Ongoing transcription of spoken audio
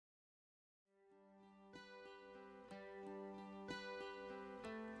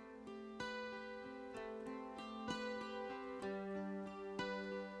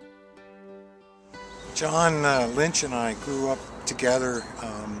John Lynch and I grew up together,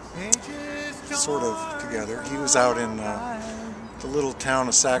 sort of together. He was out in the little town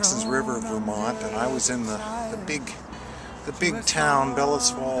of Saxons River, Vermont, and I was in the big town,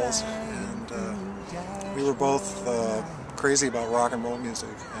 Bellows Falls, and we were both crazy about rock and roll music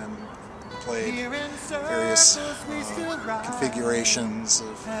and played various configurations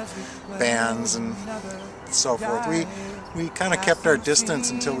of bands and so forth. We kind of kept our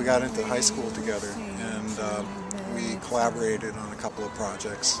distance until we got into high school together, and we collaborated on a couple of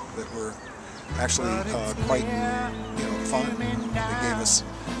projects that were actually quite fun. They gave us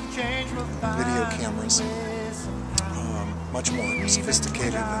video cameras, much more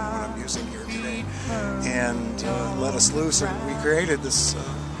sophisticated than what I'm using here today, and let us loose, and we created this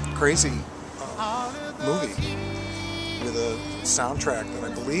crazy movie with a soundtrack that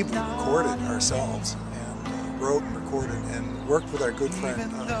I believe we recorded ourselves, and wrote and recorded and worked with our good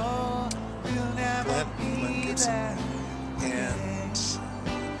friend Glenn Gibson, and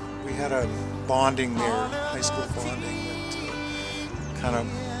we had a bonding there, high school bonding, that kind of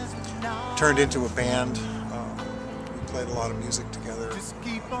turned into a band. We played a lot of music together,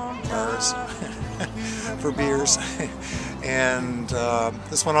 bars for beers, and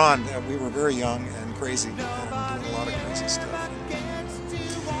this went on. We were very young and crazy, and doing a lot of crazy stuff.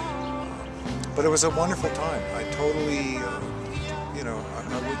 But it was a wonderful time. I totally, I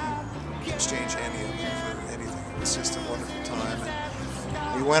wouldn't exchange any of it for anything. It was just a wonderful time.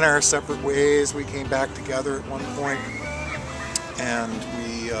 And we went our separate ways. We came back together at one point, and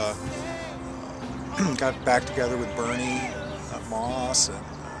we got back together with Bernie Moss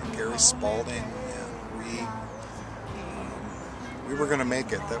and Gary Spalding, and we were going to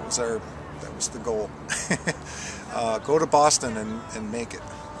make it. That was the goal. Go to Boston and make it,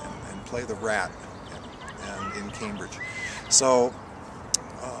 and play the Rat and in Cambridge. So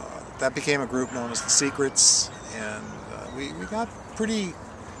that became a group known as the Secrets, and we got pretty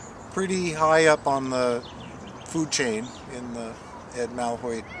high up on the food chain in the Ed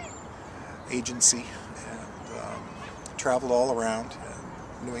Malhoit agency, and traveled all around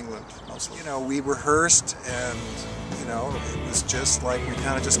New England mostly. We rehearsed, and it was just like we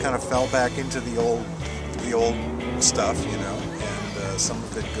kind of fell back into the old stuff, and some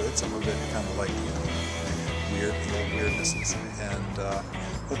of it good, some of it kind of like weird, the old weirdnesses, and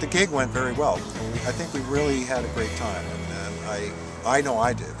but the gig went very well. I think we really had a great time, and I know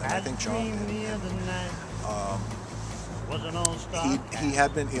I did, and I think John did. He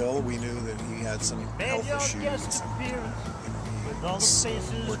had been ill. We knew that he had some health issues. He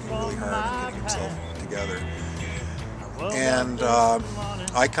was working really hard on getting himself together. And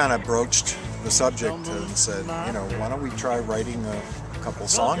I kind of broached the subject and said, why don't we try writing a couple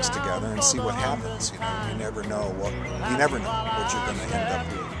songs together and see what happens? You never know what you're going to end up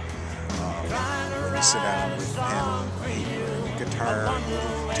with when you sit down with pen and paper and guitar and a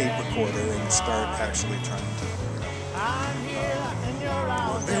little tape recorder and start actually trying to.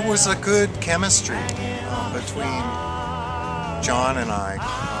 There was a good chemistry between John and I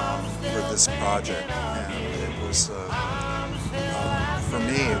for this project, and it was for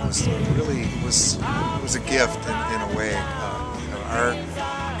me it was a gift in a way.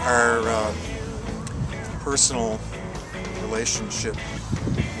 Our personal relationship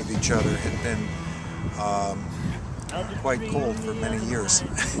with each other had been quite cold for many years.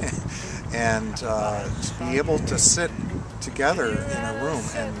 And to be able to sit together in a room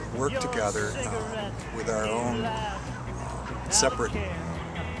and work together with our own separate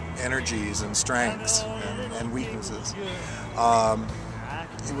energies and strengths and weaknesses,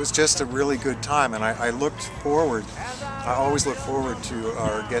 it was just a really good time. And I always looked forward to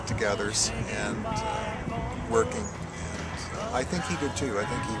our get-togethers and working. And I think he did too. I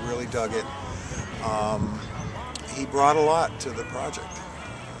think he really dug it. He brought a lot to the project.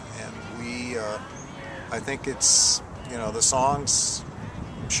 I think it's, the songs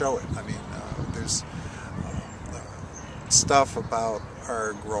show it. I mean, there's stuff about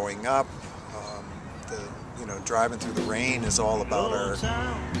our growing up. Driving through the rain is all about our,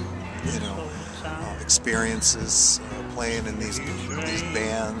 experiences playing in these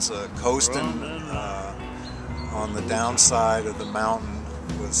bands. Coasting on the downside of the mountain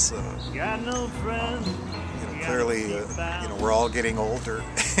was, clearly, we're all getting older,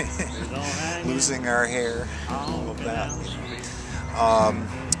 losing our hair, all of that.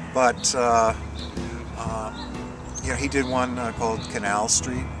 He did one called Canal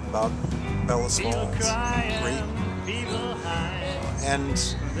Street about Bellows Falls. Great.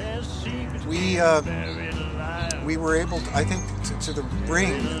 And we were able to, I think, to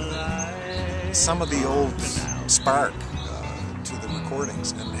bring some of the old spark to the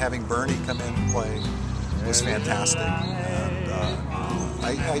recordings, and having Bernie come in and play was fantastic. And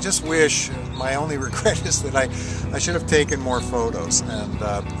I just wish, my only regret is that I should have taken more photos, and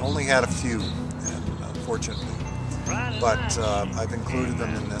only had a few, and unfortunately. But I've included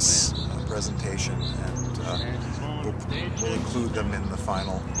them in this presentation, and we'll include them in the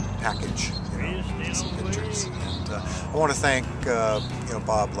final package, some pictures. And I want to thank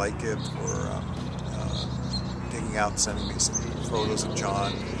Bob Lightgibb for digging out and sending me some photos of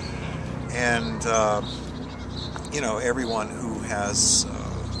John, and everyone who has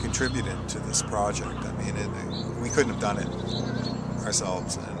contributed to this project. I mean, we couldn't have done it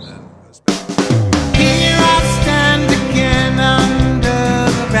ourselves. Here I stand again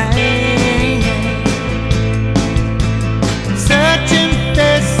under the rain, searching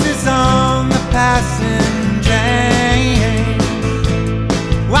faces on the passing train.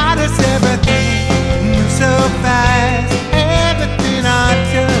 Why does everything move so fast? Everything I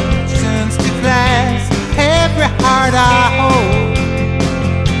touch turns to glass. Every heart I hold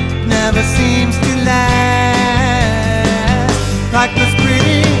never seems to last. Like those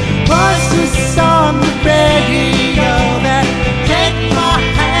pretty voices on the radio that take my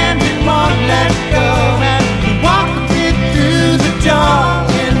hand and won't let go, and walk me through the door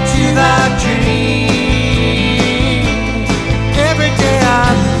into the dream. Every day I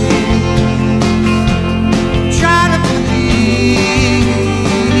live, try to believe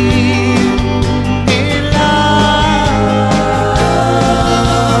in love,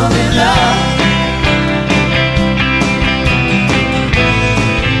 in love.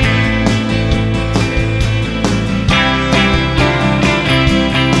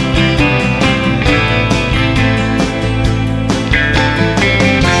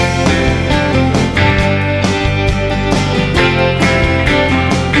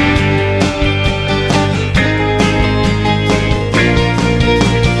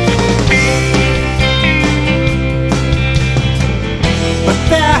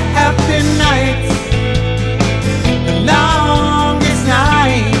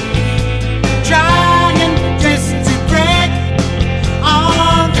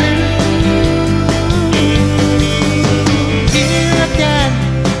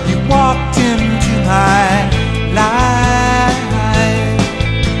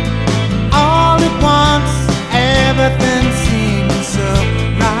 Everything seems so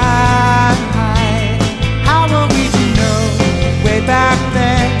right. How were we to know way back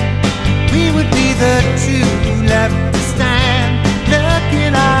then we would be the two left